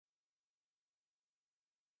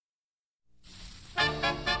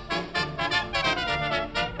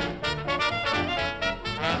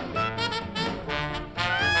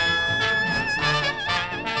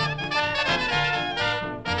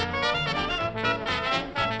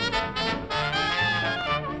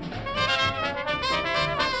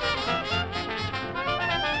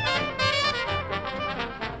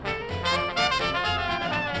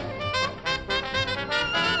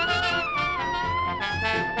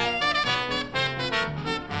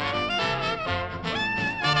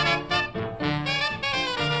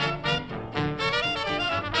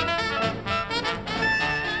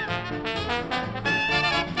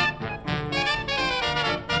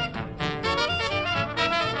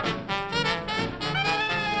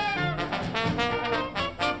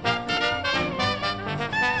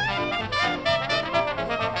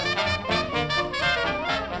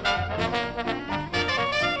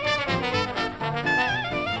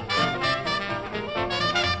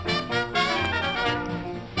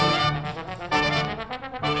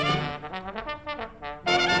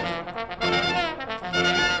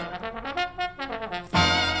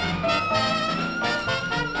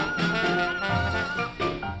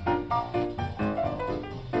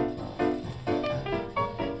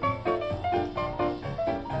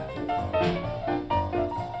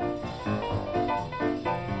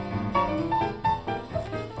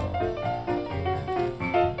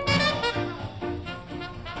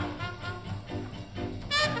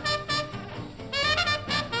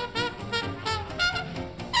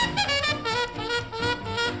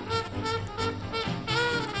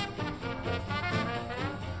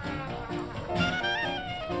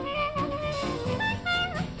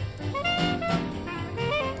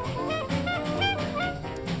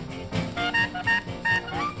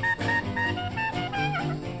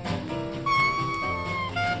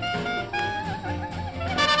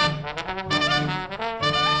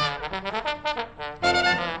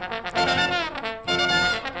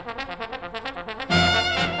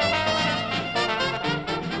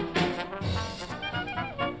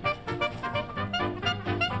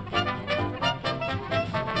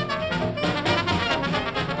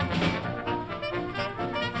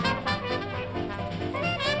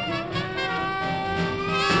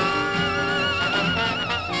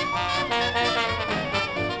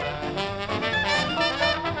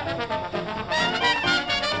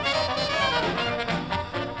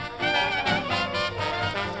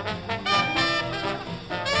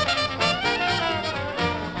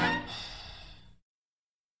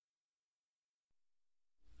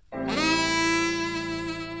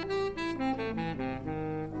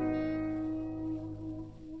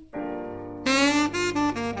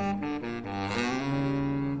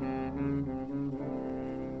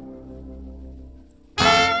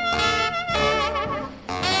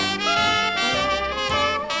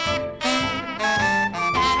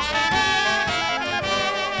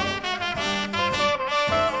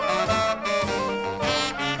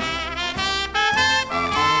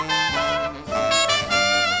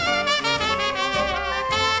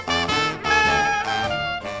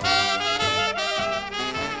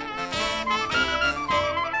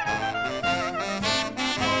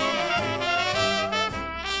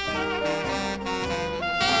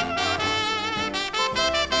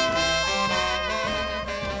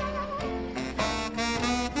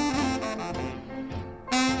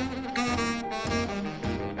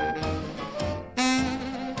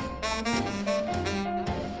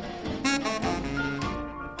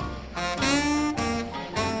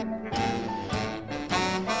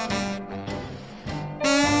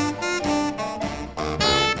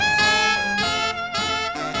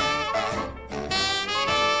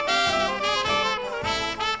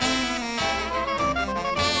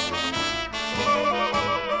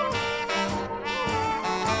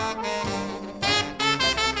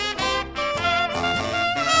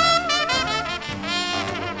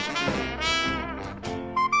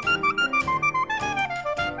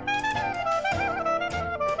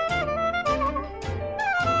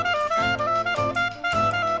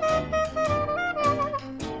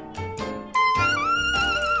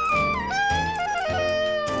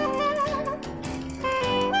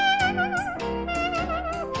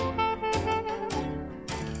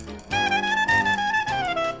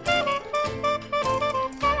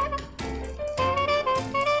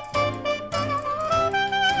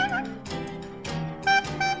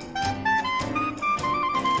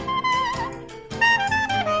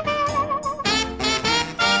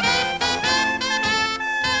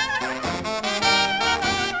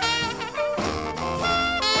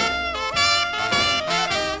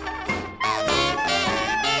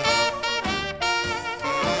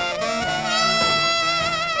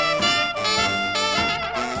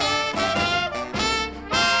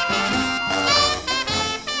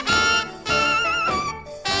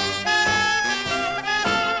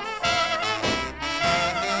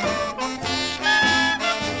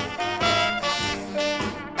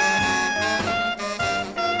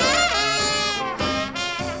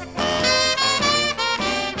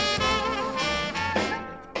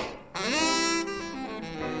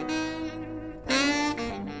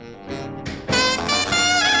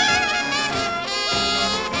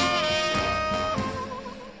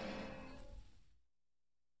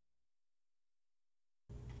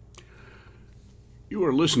You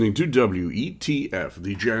are listening to WETF,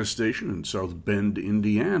 the jazz station in South Bend,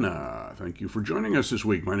 Indiana. Thank you for joining us this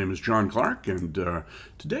week. My name is John Clark, and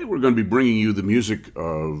today we're going to be bringing you the music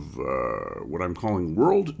of what I'm calling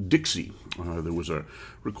World Dixie. There was a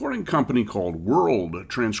recording company called World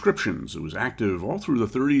Transcriptions. It was active all through the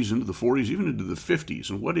 30s, into the 40s, even into the 50s.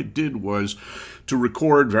 And what it did was to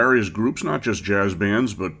record various groups, not just jazz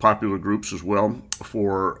bands, but popular groups as well,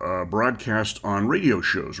 for broadcast on radio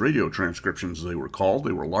shows. Radio transcriptions, they were called.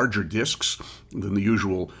 They were larger discs than the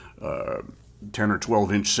usual 10 or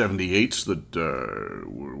 12 inch 78s that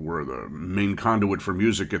were the main conduit for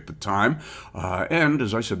music at the time. And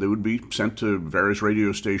as I said, they would be sent to various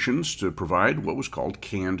radio stations to provide what was called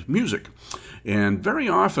canned music. And very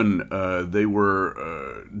often they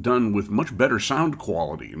were done with much better sound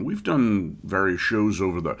quality. And we've done various shows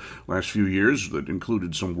over the last few years that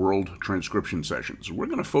included some world transcription sessions. We're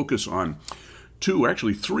going to focus on two,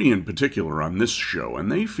 actually three in particular on this show,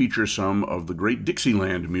 and they feature some of the great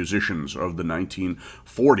Dixieland musicians of the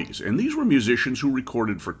 1940s. And these were musicians who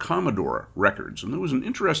recorded for Commodore Records. And there was an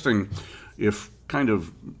interesting, if kind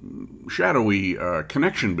of shadowy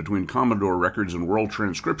connection between Commodore Records and World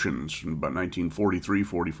Transcriptions in about 1943,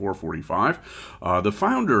 44, 45. The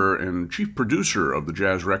founder and chief producer of the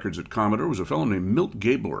jazz records at Commodore was a fellow named Milt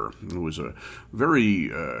Gabler, who was a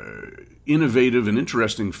very innovative and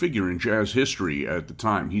interesting figure in jazz history at the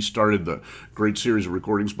time. He started the great series of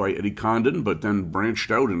recordings by Eddie Condon, but then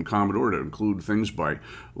branched out in Commodore to include things by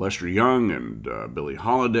Lester Young and Billie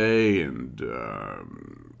Holiday and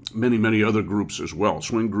many, many other groups as well,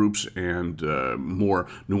 swing groups and more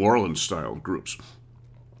New Orleans-styled groups.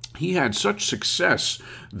 He had such success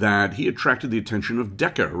that he attracted the attention of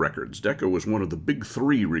Decca Records. Decca was one of the big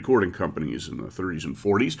three recording companies in the 30s and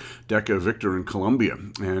 40s, Decca, Victor, and Columbia.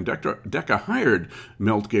 And Decca hired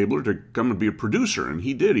Milt Gabler to come and be a producer, and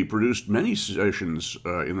he did. He produced many sessions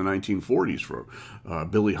in the 1940s for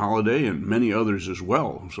Billie Holiday and many others as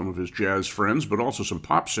well, some of his jazz friends, but also some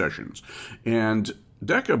pop sessions. And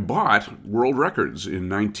Decca bought World Records in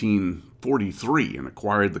 1943 and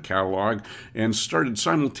acquired the catalog and started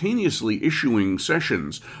simultaneously issuing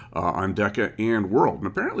sessions on Decca and World. And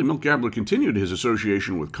apparently Milt Gabler continued his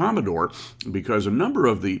association with Commodore because a number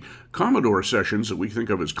of the Commodore sessions that we think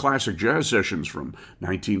of as classic jazz sessions from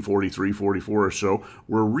 1943, 44 or so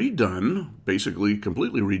were redone, basically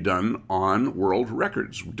completely redone on World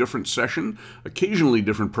Records. Different session, occasionally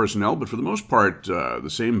different personnel, but for the most part the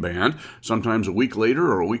same band, sometimes a week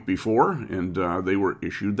later or a week before, and they were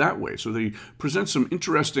issued that way. So they present some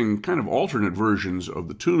interesting kind of alternate versions of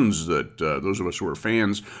the tunes that those of us who are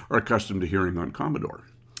fans are accustomed to hearing on Commodore.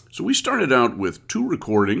 So we started out with two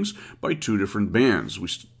recordings by two different bands. We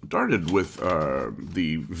started with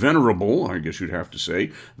the venerable, I guess you'd have to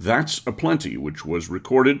say, That's a Plenty, which was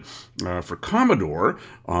recorded for Commodore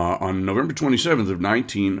on November 27th of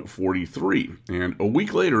 1943. And a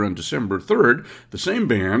week later, on December 3rd, the same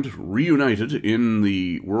band reunited in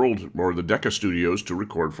the World, or the Decca studios, to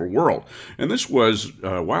record for World. And this was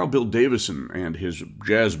Wild Bill Davison and his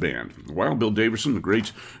jazz band. Wild Bill Davison, the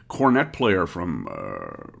great cornet player from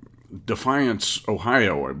Defiance,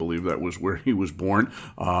 Ohio, I believe that was where he was born.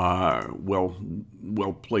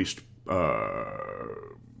 Well-placed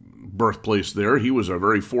birthplace there. He was a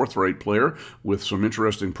very forthright player with some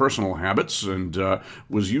interesting personal habits and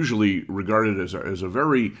was usually regarded as a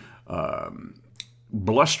very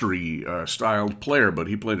blustery styled player, but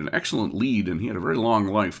he played an excellent lead, and he had a very long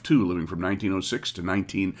life too, living from 1906 to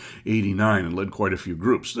 1989 and led quite a few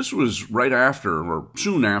groups. This was right after, or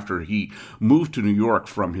soon after, he moved to New York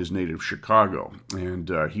from his native Chicago, and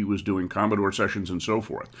he was doing Commodore sessions and so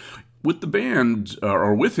forth. With the band,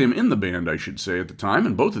 or with him in the band, I should say, at the time,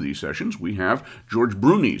 in both of these sessions, we have George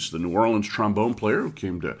Brunis, the New Orleans trombone player who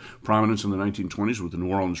came to prominence in the 1920s with the New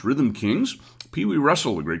Orleans Rhythm Kings. Pee Wee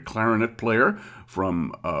Russell, the great clarinet player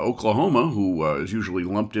from Oklahoma, who is usually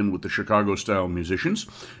lumped in with the Chicago-style musicians.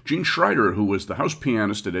 Gene Schreider, who was the house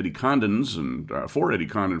pianist at Eddie Condon's and for Eddie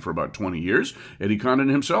Condon for about 20 years. Eddie Condon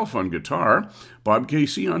himself on guitar. Bob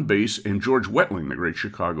Casey on bass, and George Wetling, the great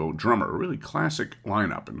Chicago drummer. A really classic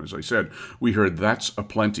lineup. And as I said, we heard That's a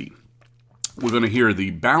Plenty. We're going to hear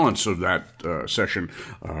the balance of that session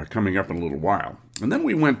coming up in a little while. And then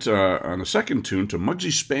we went on the second tune to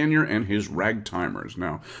Muggsy Spanier and his Ragtimers.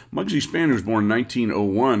 Now, Muggsy Spanier was born in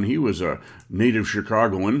 1901. He was a native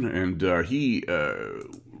Chicagoan, and he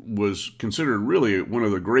was considered really one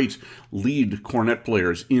of the great lead cornet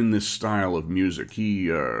players in this style of music. He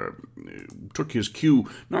took his cue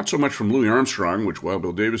not so much from Louis Armstrong, which Wild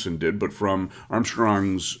Bill Davison did, but from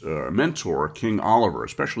Armstrong's mentor, King Oliver,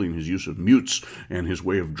 especially in his use of mutes and his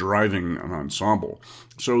way of driving an ensemble.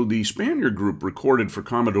 So the Spaniard group recorded for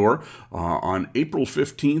Commodore on April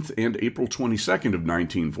 15th and April 22nd of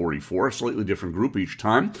 1944, a slightly different group each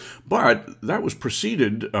time, but that was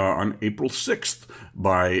preceded on April 6th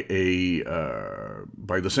by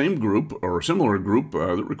the same group or a similar group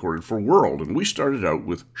that recorded for World. And we started out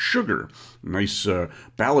with Sugar, a nice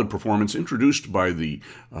ballad performance introduced by the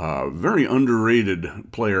very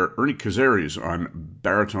underrated player Ernie Cazares on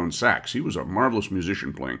baritone sax. He was a marvelous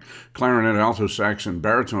musician playing clarinet, alto sax, and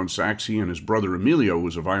baritone sax. He and his brother Emilio, who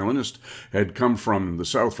was a violinist, had come from the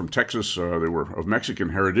South, from Texas. They were of Mexican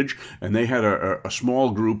heritage, and they had a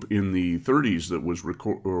small group in the 30s that was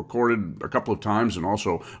recorded a couple of times and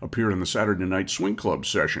also appeared in the Saturday Night Swing Club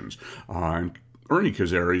sessions. And Ernie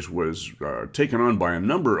Cazares was taken on by a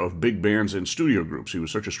number of big bands and studio groups. He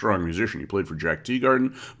was such a strong musician. He played for Jack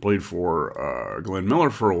Teagarden, played for Glenn Miller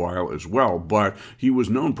for a while as well, but he was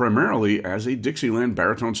known primarily as a Dixieland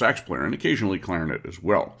baritone sax player and occasionally clarinet as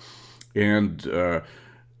well. And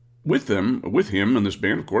with him and this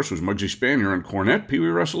band, of course, was Muggsy Spanier on cornet, Pee Wee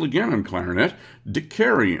Russell again on clarinet, Dick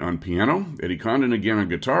Carey on piano, Eddie Condon again on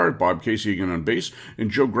guitar, Bob Casey again on bass,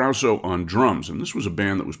 and Joe Grosso on drums. And this was a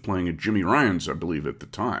band that was playing at Jimmy Ryan's, I believe, at the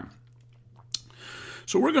time.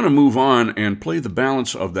 So we're going to move on and play the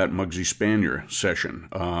balance of that Muggsy Spanier session.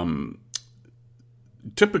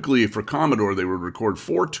 Typically, for Commodore, they would record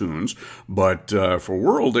 4 tunes, but for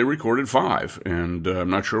World, they recorded 5. And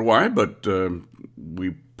I'm not sure why, but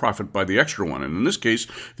we profit by the extra one. And in this case,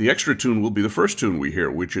 the extra tune will be the first tune we hear,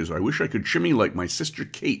 which is I Wish I Could Shimmy Like My Sister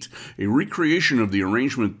Kate, a recreation of the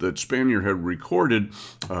arrangement that Spanier had recorded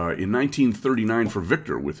in 1939 for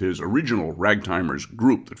Victor with his original Ragtimers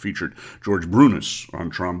group that featured George Brunis on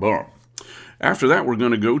trombone. After that, we're going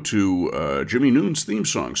to go to Jimmy Noon's theme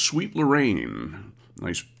song, Sweet Lorraine.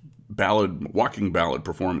 Nice ballad, walking ballad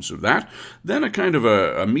performance of that. Then a kind of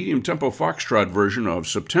a medium-tempo foxtrot version of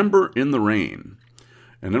September in the Rain.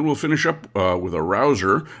 And then we'll finish up with a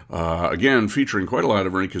rouser, again featuring quite a lot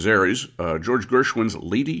of Ernie Cazares, George Gershwin's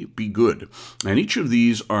Lady Be Good. And each of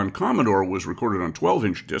these on Commodore was recorded on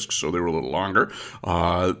 12-inch discs, so they were a little longer.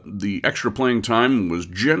 The extra playing time was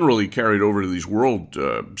generally carried over to these World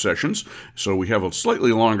sessions, so we have a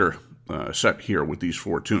slightly longer set here with these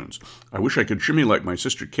 4 tunes. I Wish I Could Shimmy Like My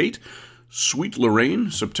Sister Kate, Sweet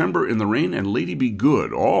Lorraine, September in the Rain, and Lady Be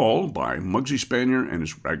Good, all by Muggsy Spanier and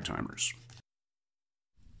his Ragtimers.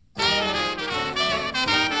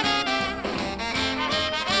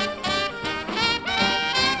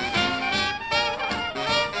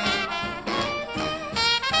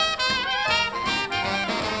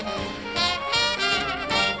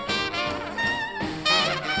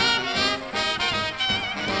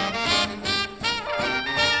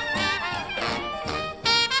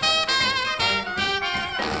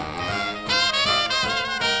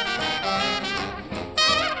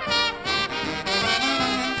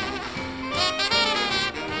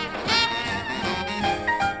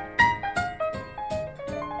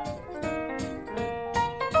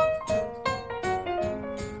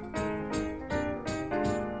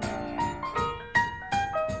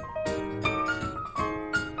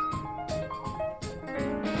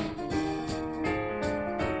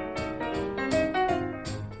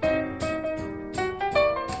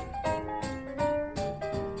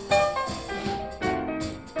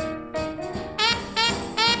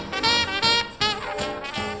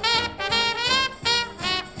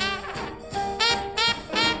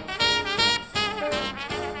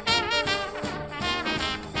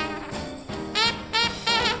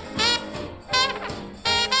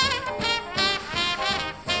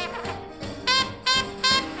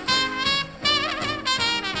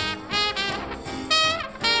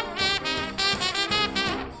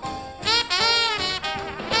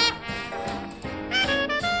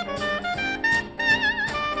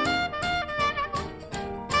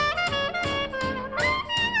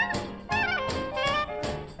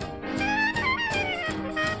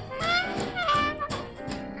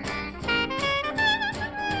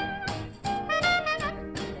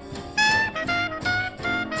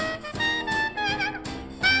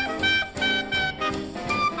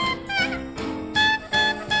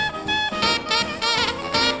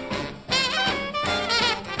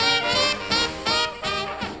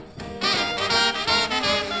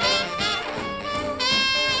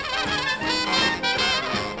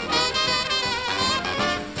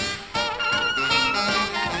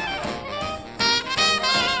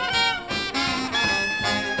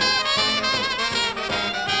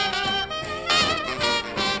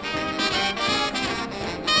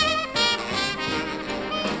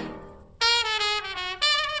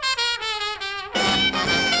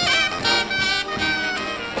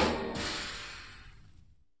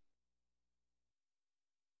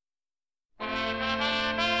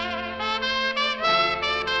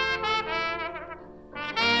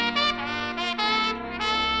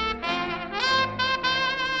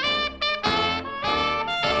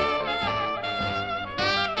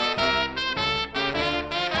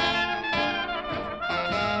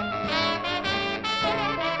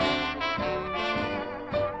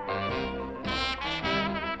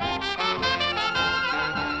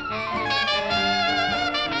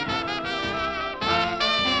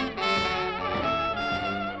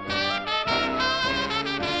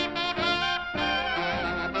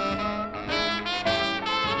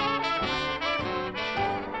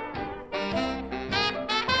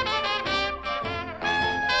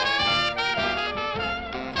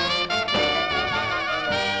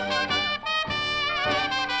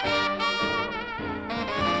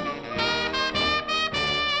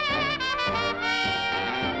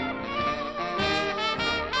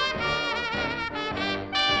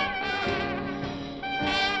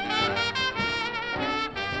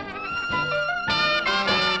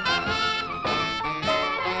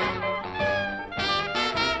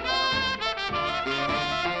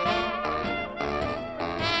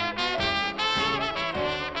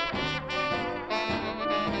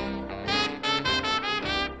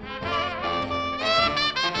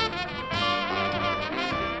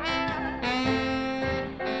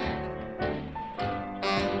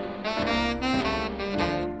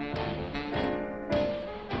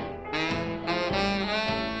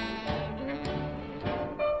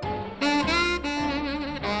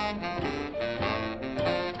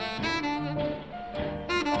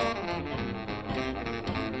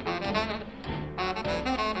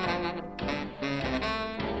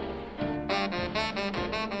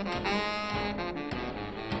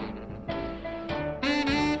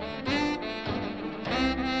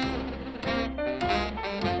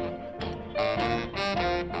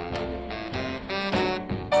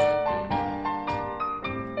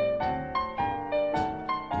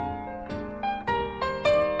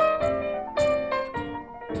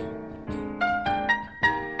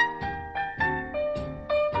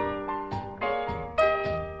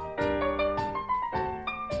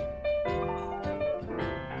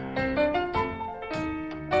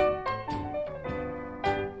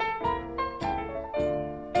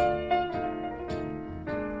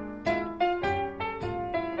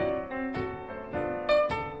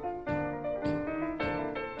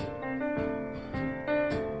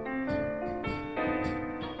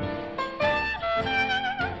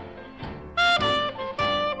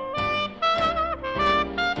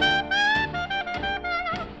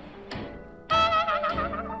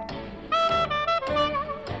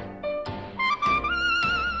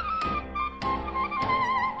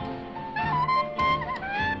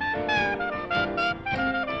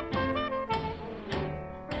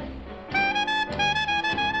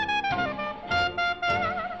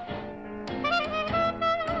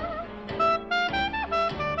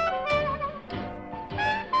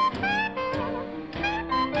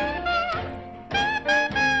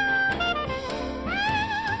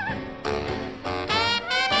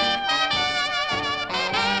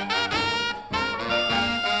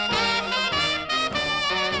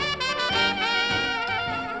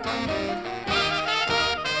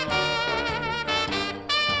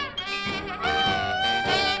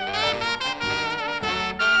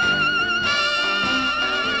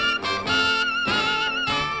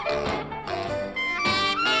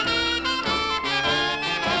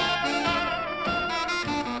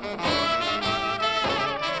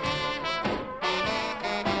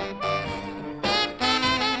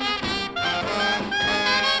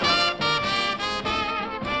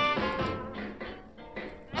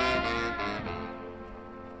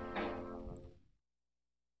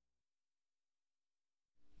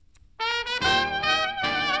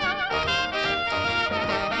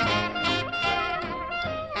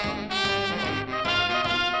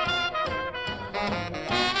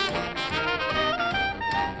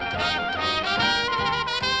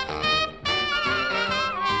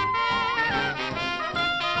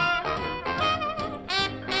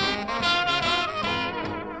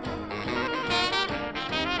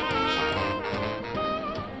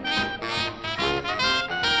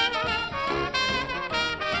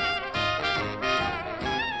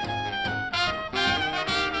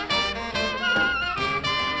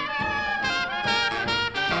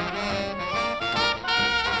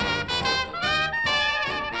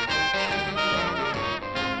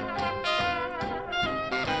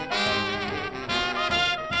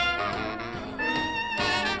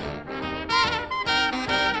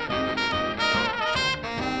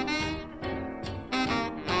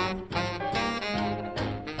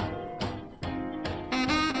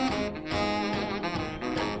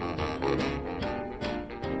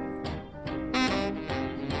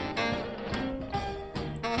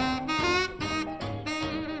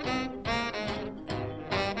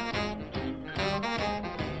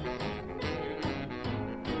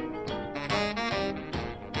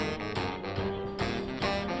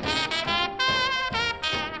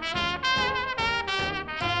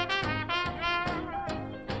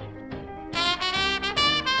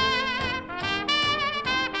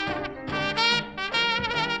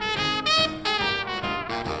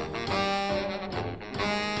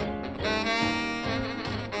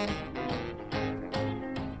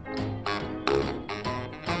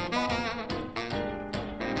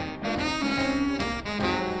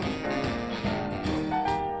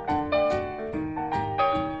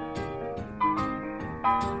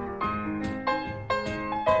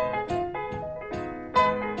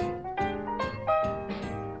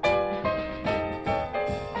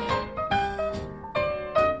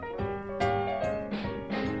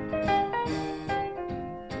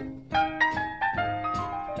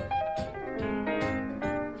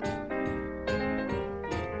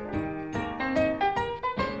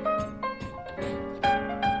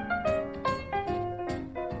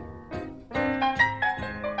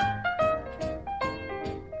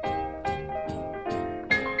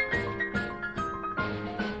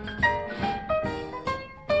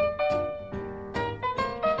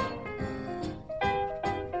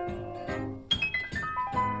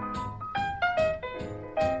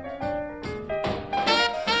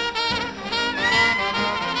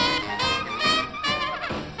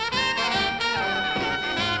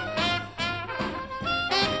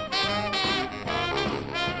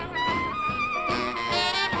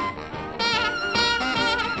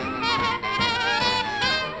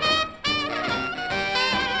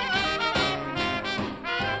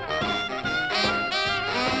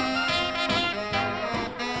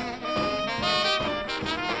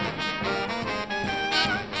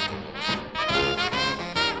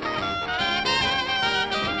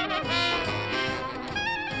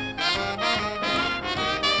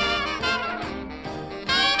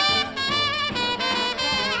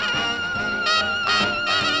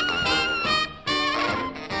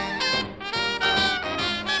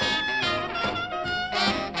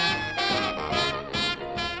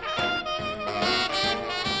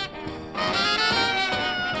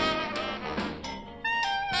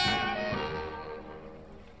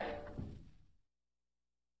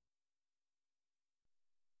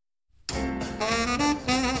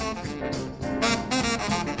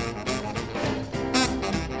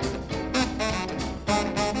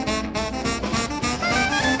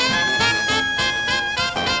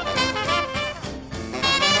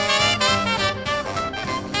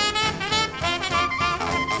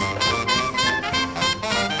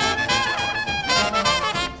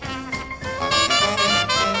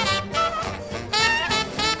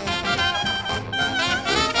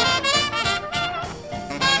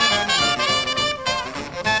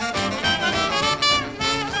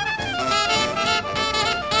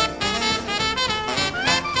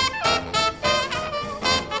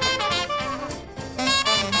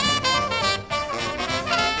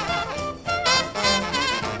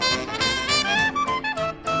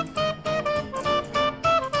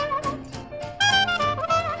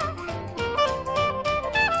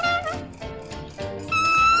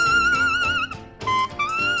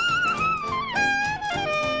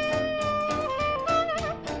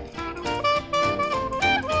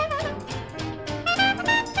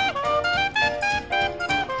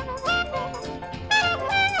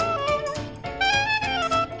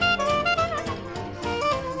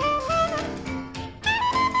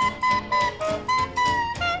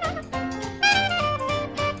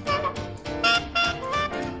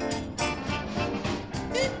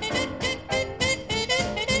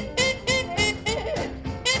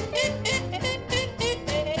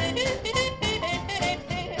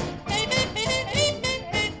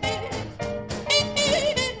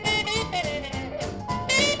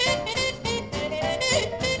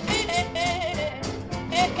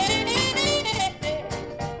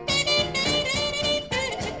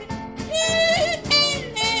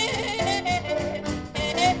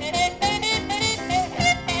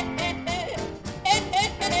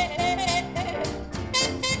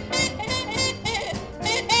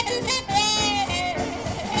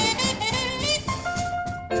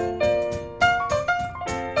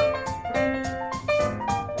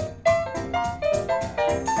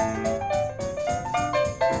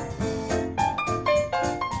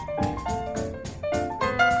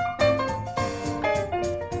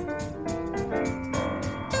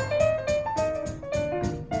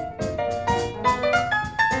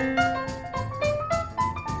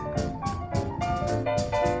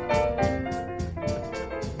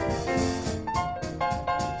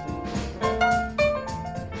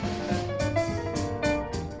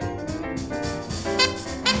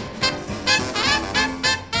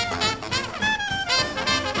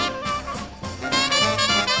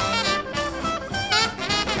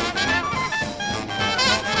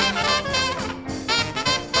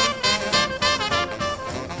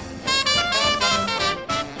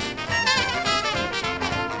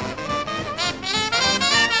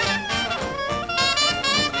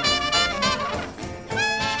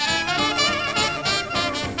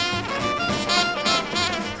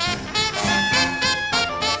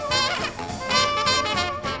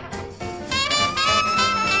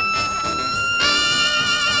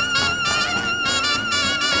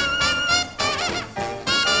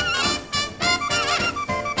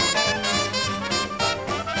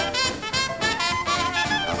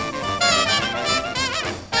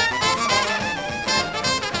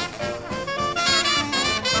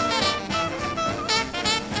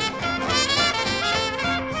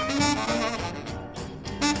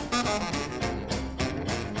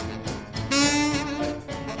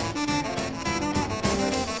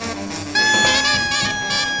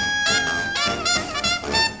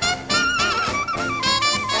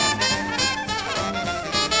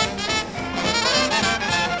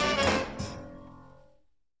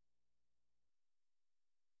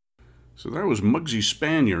 So that was Muggsy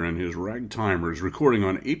Spanier and his Ragtimers recording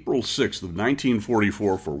on April 6th of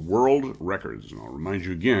 1944 for World Records. And I'll remind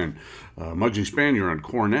you again, Muggsy Spanier on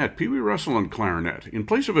cornet, Pee Wee Russell on clarinet. In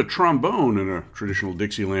place of a trombone in a traditional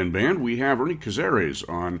Dixieland band, we have Ernie Cazares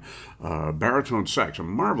on baritone sax, a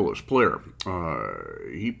marvelous player.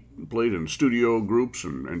 He played in studio groups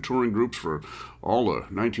and touring groups for all the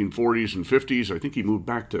 1940s and 50s. I think he moved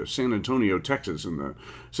back to San Antonio, Texas in the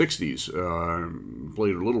 60s.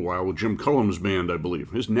 Played a little while with Jim Cullum's band, I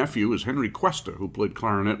believe. His nephew is Henry Cuesta, who played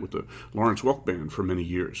clarinet with the Lawrence Welk Band for many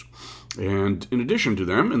years. And in addition to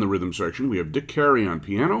them, in the rhythm section, we have Dick Carey on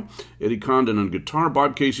piano, Eddie Condon on guitar,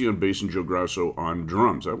 Bob Casey on bass, and Joe Grasso on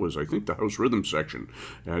drums. That was, I think, the house rhythm section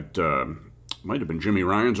at, might have been Jimmy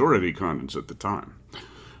Ryan's or Eddie Condon's at the time.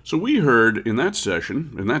 So we heard in that set,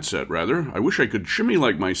 I Wish I Could Shimmy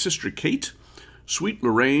Like My Sister Kate, Sweet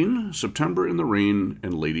Lorraine, September in the Rain,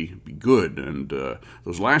 and Lady Be Good. And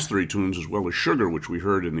those last three tunes, as well as Sugar, which we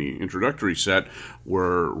heard in the introductory set,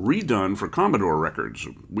 were redone for Commodore Records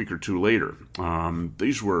a week or two later.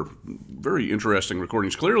 These were very interesting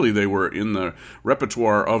recordings. Clearly, they were in the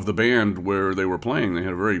repertoire of the band where they were playing. They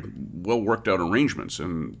had very well-worked-out arrangements.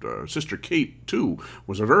 And Sister Kate, too,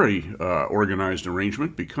 was a very organized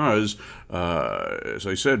arrangement because, as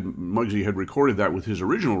I said, Muggsy had recorded that with his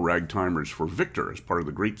original Ragtimers for Victor as part of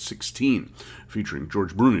the Great 16, featuring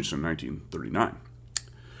George Brunis in 1939.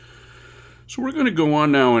 So we're going to go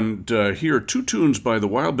on now and hear two tunes by the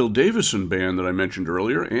Wild Bill Davison Band that I mentioned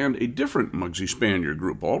earlier and a different Muggsy Spanier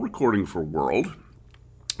group, all recording for World.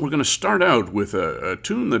 We're going to start out with a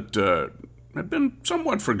tune that had been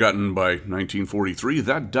somewhat forgotten by 1943.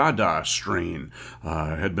 That Dada Strain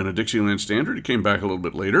had been a Dixieland standard. It came back a little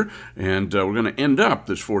bit later, and we're going to end up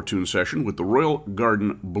this four-tune session with the Royal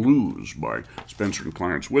Garden Blues by Spencer and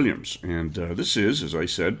Clarence Williams. And this is, as I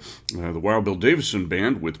said, the Wild Bill Davison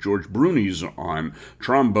Band with George Brunis on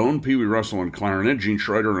trombone, Pee Wee Russell on clarinet, Gene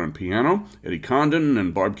Schreider on piano, Eddie Condon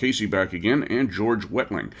and Bob Casey back again, and George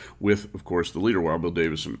Wetling with, of course, the leader, Wild Bill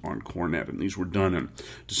Davison, on cornet. And these were done on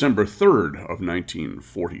December 3rd of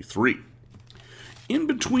 1943. In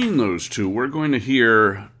between those two, we're going to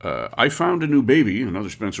hear I Found a New Baby, another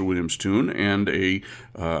Spencer Williams tune, and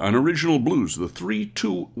an original blues, the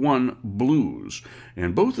 3-2-1 Blues.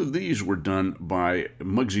 And both of these were done by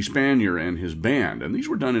Muggsy Spanier and his band. And these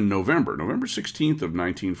were done in November 16th of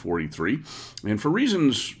 1943. And for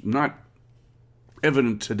reasons not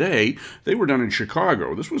evident today, they were done in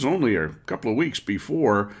Chicago. This was only a couple of weeks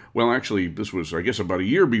before, well, actually, this was, I guess, about a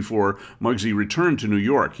year before Muggsy returned to New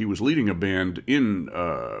York. He was leading a band in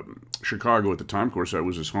Chicago at the time. Of course, that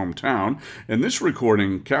was his hometown. And this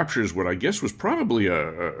recording captures what I guess was probably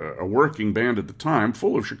a working band at the time,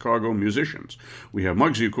 full of Chicago musicians. We have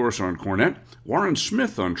Muggsy, of course, on cornet, Warren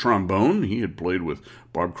Smith on trombone. He had played with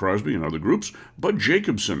Bob Crosby and other groups. Bud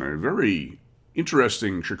Jacobson, a very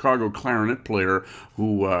interesting Chicago clarinet player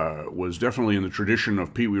who was definitely in the tradition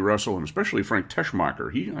of Pee Wee Russell and especially Frank Teschmacher.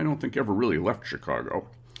 He, I don't think, ever really left Chicago.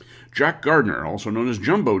 Jack Gardner, also known as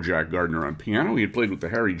Jumbo Jack Gardner, on piano. He had played with the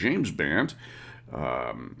Harry James Band.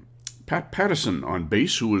 Pat Pattison on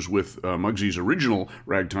bass, who was with Muggsy's original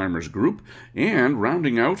Ragtimers group, and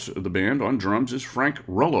rounding out the band on drums is Frank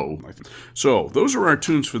Rollo. So, those are our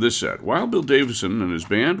tunes for this set. Wild Bill Davison and his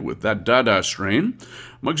band with That Dada Strain,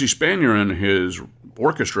 Muggsy Spanier and his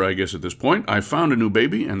orchestra, I guess at this point, I Found a New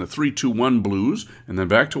Baby and the 3-2-1 Blues, and then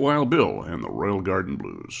back to Wild Bill and the Royal Garden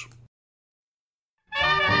Blues.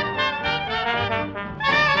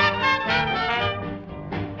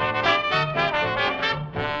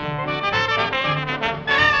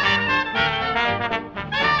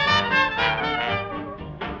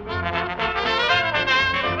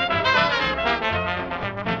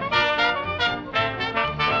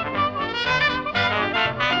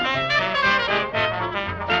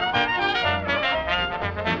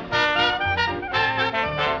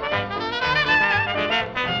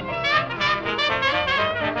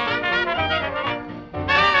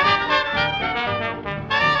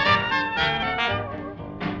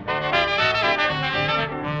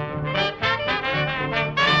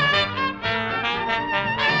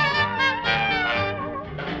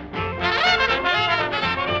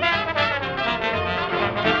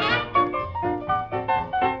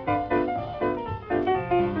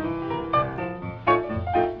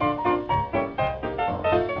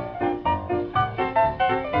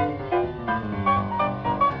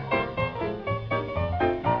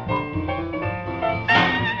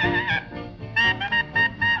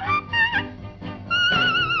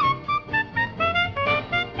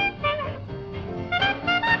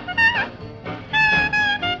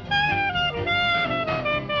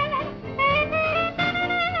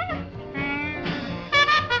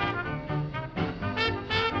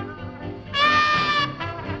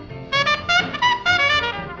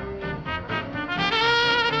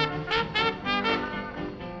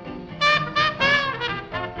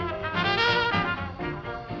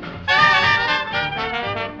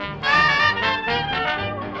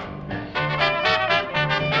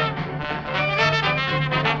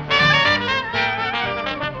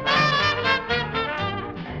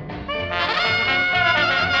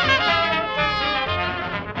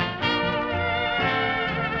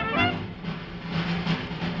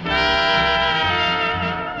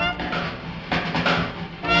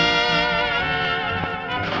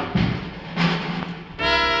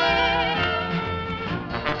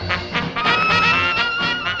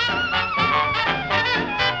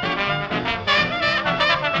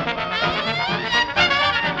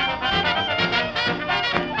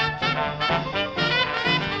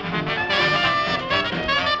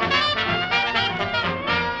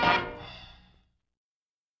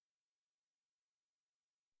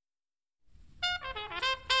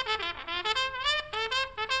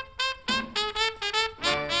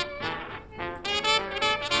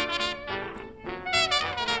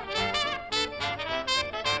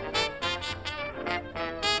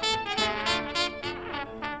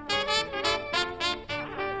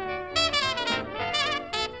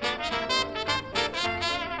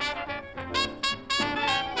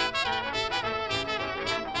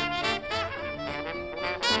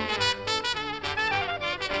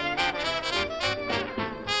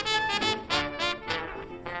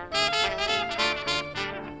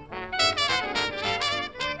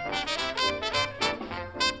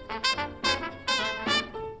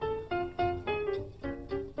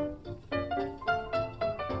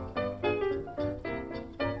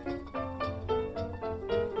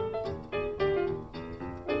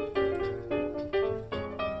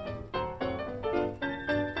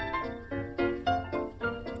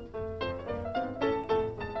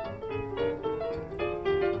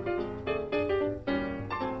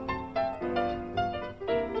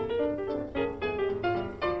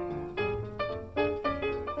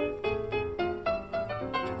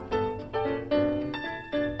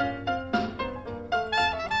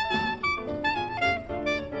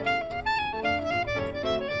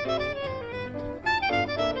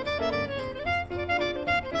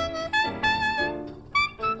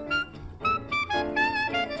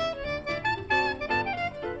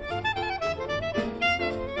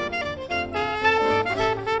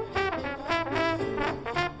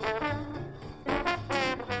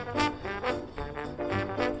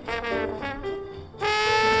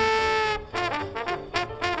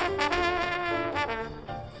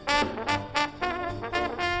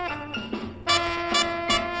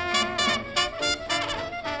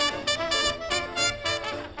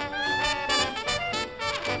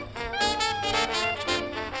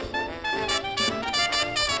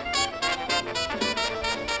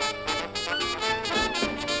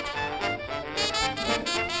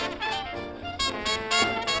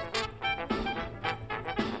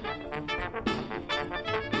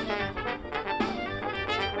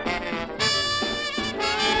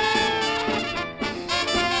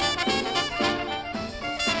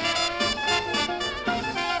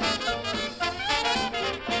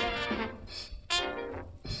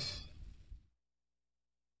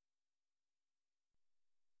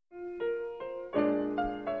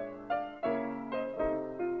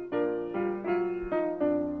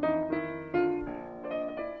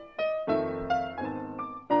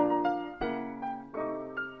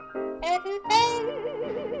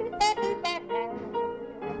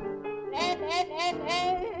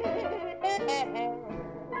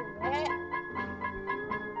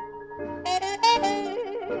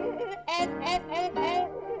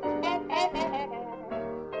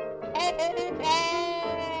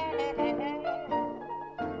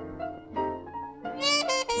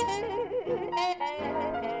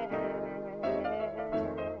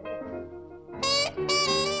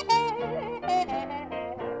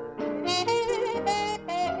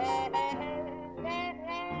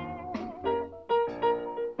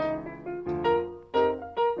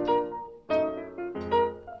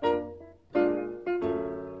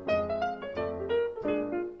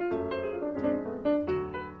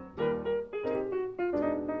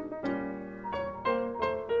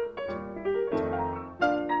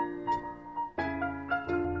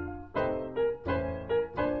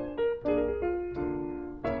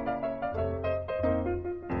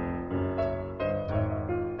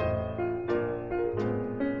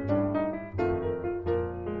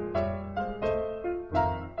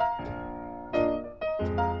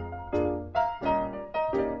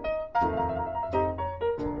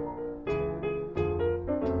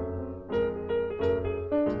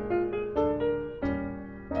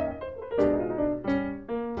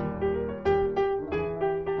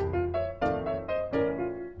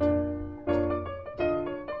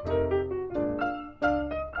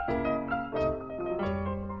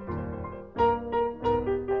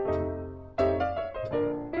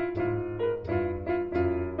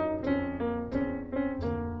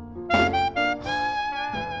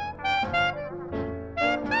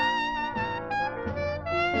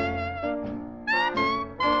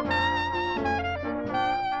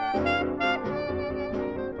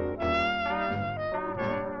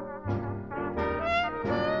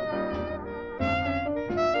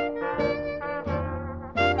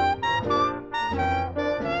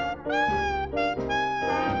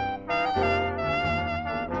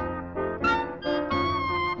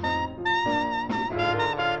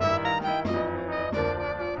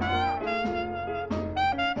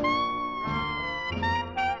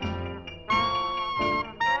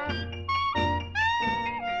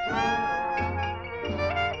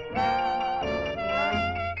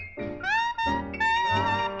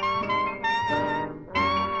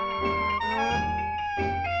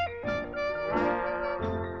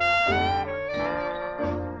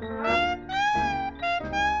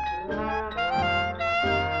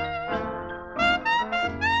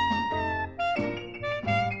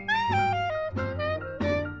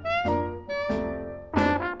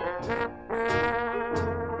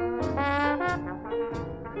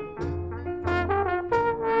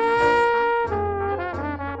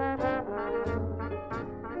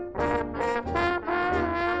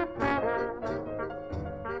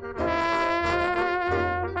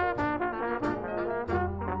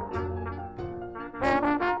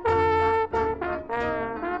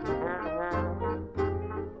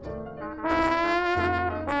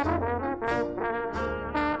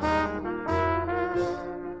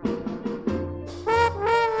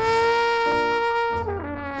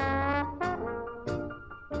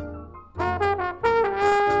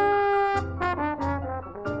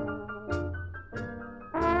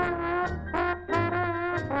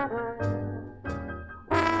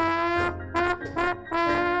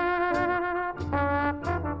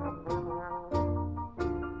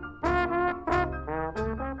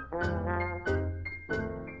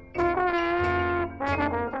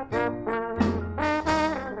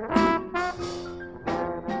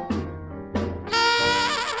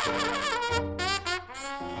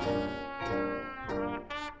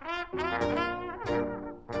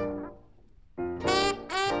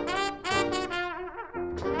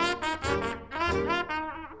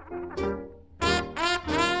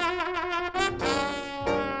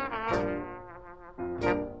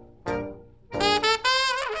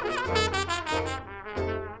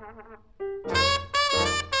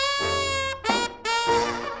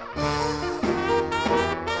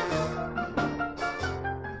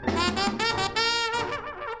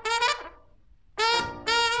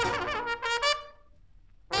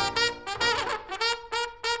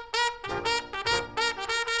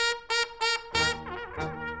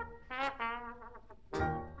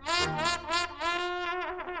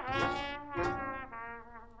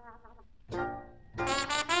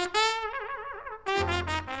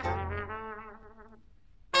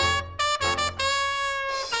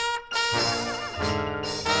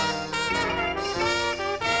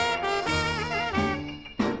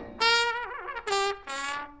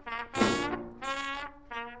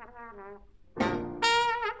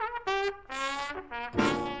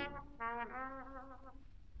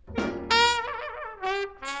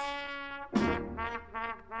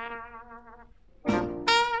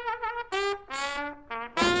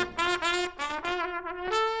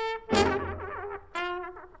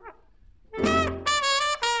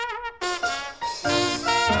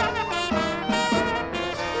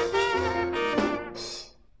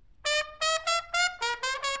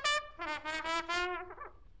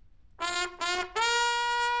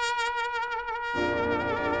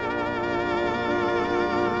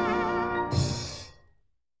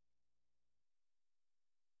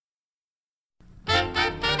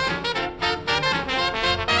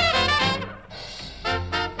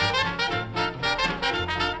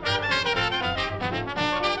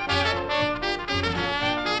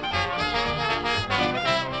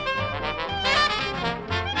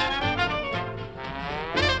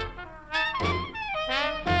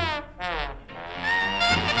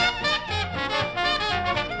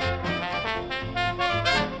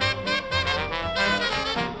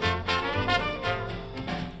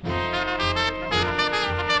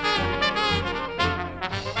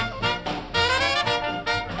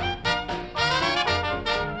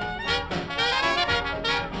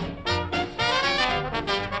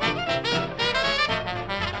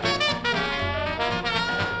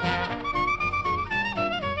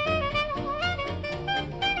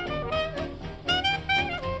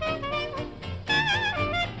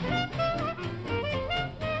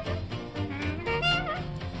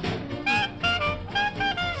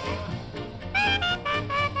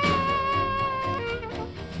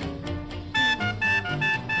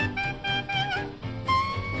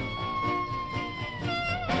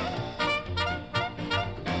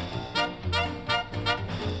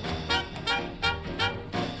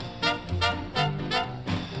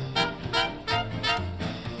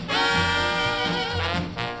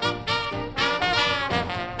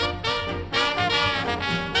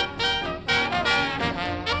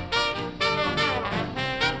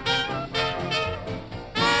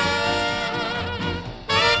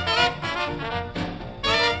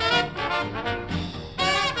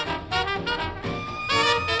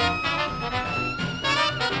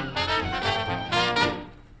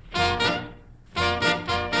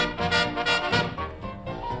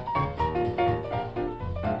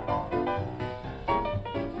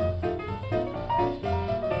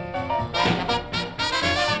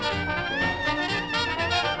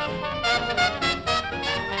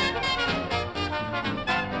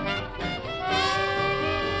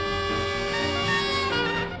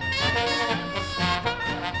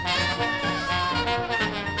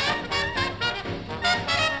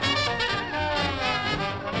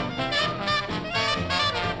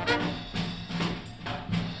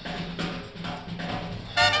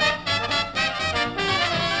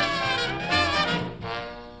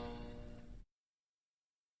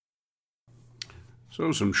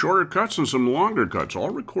 So some shorter cuts and some longer cuts, all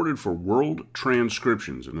recorded for world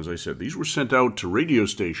transcriptions. And as I said, these were sent out to radio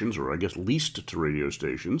stations, or I guess leased to radio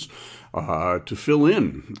stations, to fill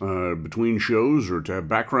in between shows or to have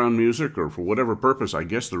background music or for whatever purpose I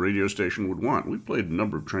guess the radio station would want. We played a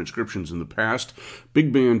number of transcriptions in the past,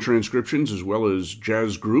 big band transcriptions as well as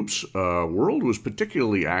jazz groups. World was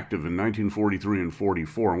particularly active in 1943 and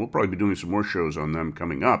 44, and we'll probably be doing some more shows on them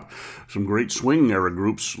coming up. Some great swing era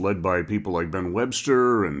groups led by people like Ben Webster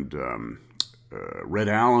and Red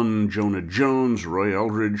Allen, Jonah Jones, Roy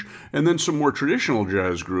Eldridge, and then some more traditional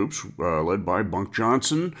jazz groups led by Bunk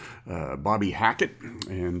Johnson, Bobby Hackett,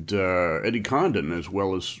 and Eddie Condon, as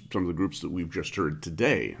well as some of the groups that we've just heard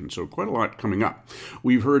today. And so quite a lot coming up.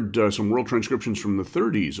 We've heard some world transcriptions from the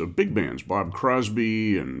 30s of big bands, Bob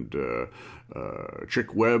Crosby and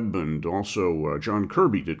Chick Webb, and also John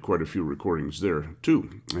Kirby did quite a few recordings there too.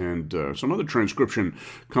 And some other transcription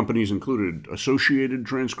companies included Associated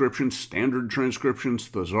Transcriptions, Standard Transcriptions,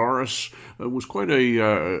 Thesaurus. It was quite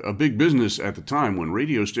a big business at the time when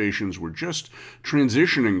radio stations were just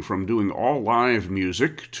transitioning from doing all live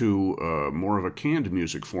music to more of a canned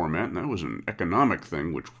music format, and that was an economic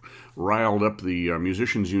thing which riled up the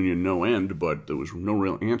musicians union no end, but there was no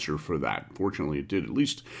real answer for that. Fortunately, it did at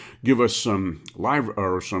least give us some live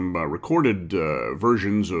or some recorded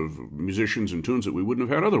versions of musicians and tunes that we wouldn't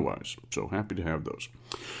have had otherwise. So happy to have those.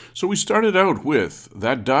 So we started out with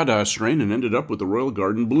that Dada strain and ended up with the Royal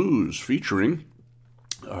Garden Blues featuring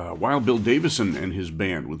Wild Bill Davison and his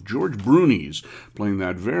band, with George Brunies playing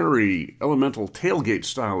that very elemental tailgate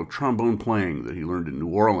style of trombone playing that he learned in New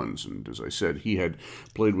Orleans. And as I said, he had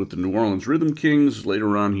played with the New Orleans Rhythm Kings.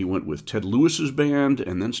 Later on, he went with Ted Lewis's band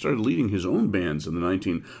and then started leading his own bands in the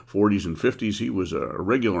 1940s and 50s. He was a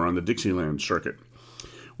regular on the Dixieland circuit.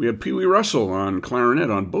 We had Pee Wee Russell on clarinet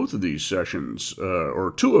on both of these sessions,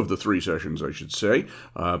 or two of the three sessions, I should say,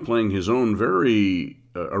 playing his own very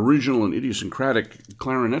original and idiosyncratic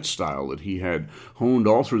clarinet style that he had honed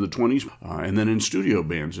all through the 20s, and then in studio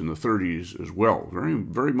bands in the 30s as well. Very,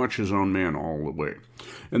 very much his own man all the way.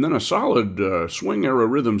 And then a solid swing-era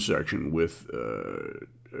rhythm section with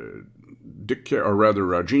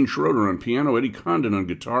Gene Schroeder on piano, Eddie Condon on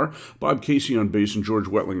guitar, Bob Casey on bass, and George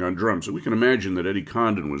Wetling on drums. So we can imagine that Eddie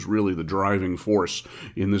Condon was really the driving force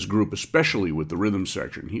in this group, especially with the rhythm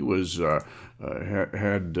section. He was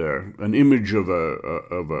had an image of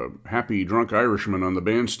a happy drunk Irishman on the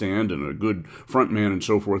bandstand and a good frontman and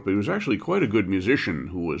so forth, but he was actually quite a good musician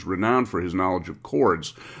who was renowned for his knowledge of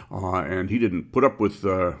chords, and he didn't put up with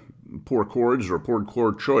poor chords or poor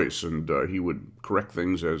chord choice, and he would correct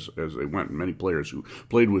things as they went. And many players who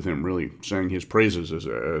played with him really sang his praises as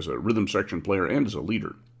a rhythm section player and as a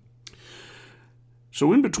leader.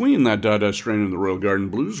 So in between that Dada strain and the Royal Garden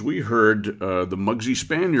Blues, we heard the Muggsy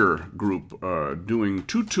Spanier group doing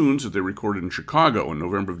two tunes that they recorded in Chicago in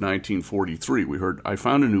November of 1943. We heard I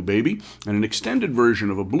Found a New Baby and an extended version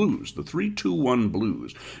of a blues, the 3-2-1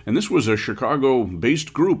 Blues. And this was a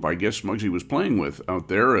Chicago-based group I guess Muggsy was playing with out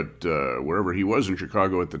there at wherever he was in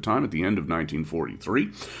Chicago at the time, at the end of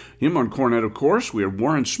 1943. Him on cornet, of course. We had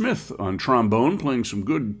Warren Smith on trombone, playing some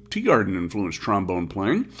good Teagarden-influenced trombone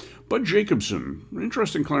playing. Bud Jacobson, an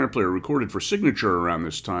interesting clarinet player, recorded for Signature around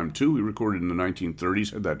this time, too. He recorded in the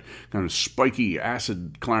 1930s, had that kind of spiky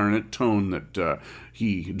acid clarinet tone that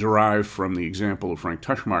he derived from the example of Frank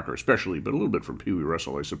Tuschmacher especially, but a little bit from Pee Wee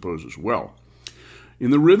Russell, I suppose, as well. In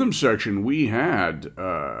the rhythm section, we had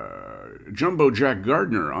Jumbo Jack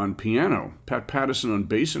Gardner on piano, Pat Pattison on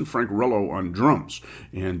bass, and Frank Rello on drums.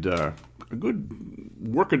 And a good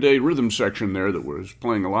workaday rhythm section there that was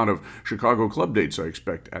playing a lot of Chicago club dates, I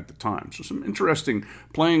expect, at the time. So some interesting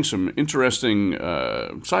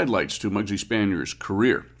sidelights to Muggsy Spanier's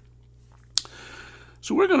career.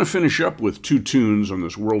 So we're going to finish up with two tunes on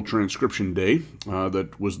this World Transcription Day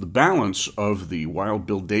that was the balance of the Wild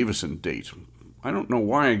Bill Davison date. I don't know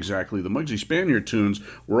why exactly. The Muggsy Spanier tunes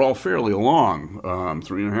were all fairly long,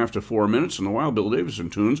 3.5 to 4 minutes, and the Wild Bill Davison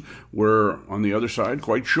tunes were, on the other side,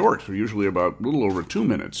 quite short. They're usually about a little over 2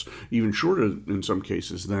 minutes, even shorter in some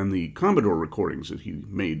cases than the Commodore recordings that he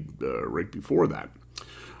made right before that.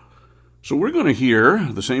 So we're going to hear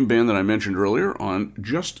the same band that I mentioned earlier on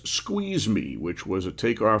Just Squeeze Me, which was a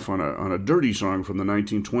takeoff on a dirty song from the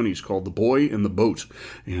 1920s called The Boy in the Boat.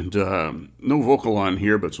 And no vocal on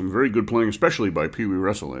here, but some very good playing, especially by Pee Wee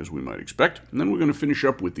Russell, as we might expect. And then we're going to finish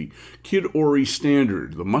up with the Kid Ory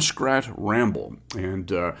standard, the Muskrat Ramble.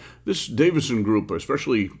 And this Davison group,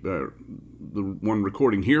 especially the one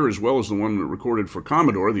recording here as well as the one that recorded for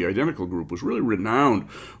Commodore, the identical group, was really renowned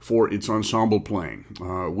for its ensemble playing.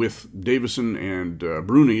 With Davison and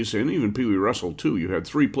Brunies, and even Pee Wee Russell too, you had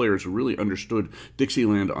three players who really understood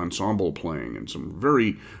Dixieland ensemble playing, and some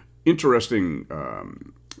very interesting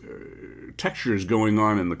textures going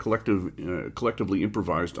on in the collectively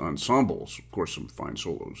improvised ensembles. Of course, some fine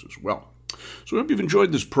solos as well. So I hope you've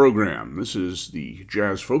enjoyed this program. This is the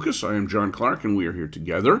Jazz Focus. I am John Clark, and we are here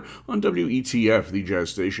together on WETF, the jazz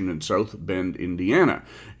station in South Bend, Indiana.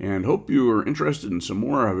 And hope you are interested in some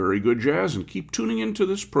more very good jazz, and keep tuning into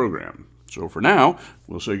this program. So for now,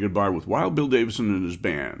 we'll say goodbye with Wild Bill Davison and his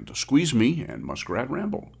band, Squeeze Me and Muskrat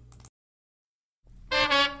Ramble.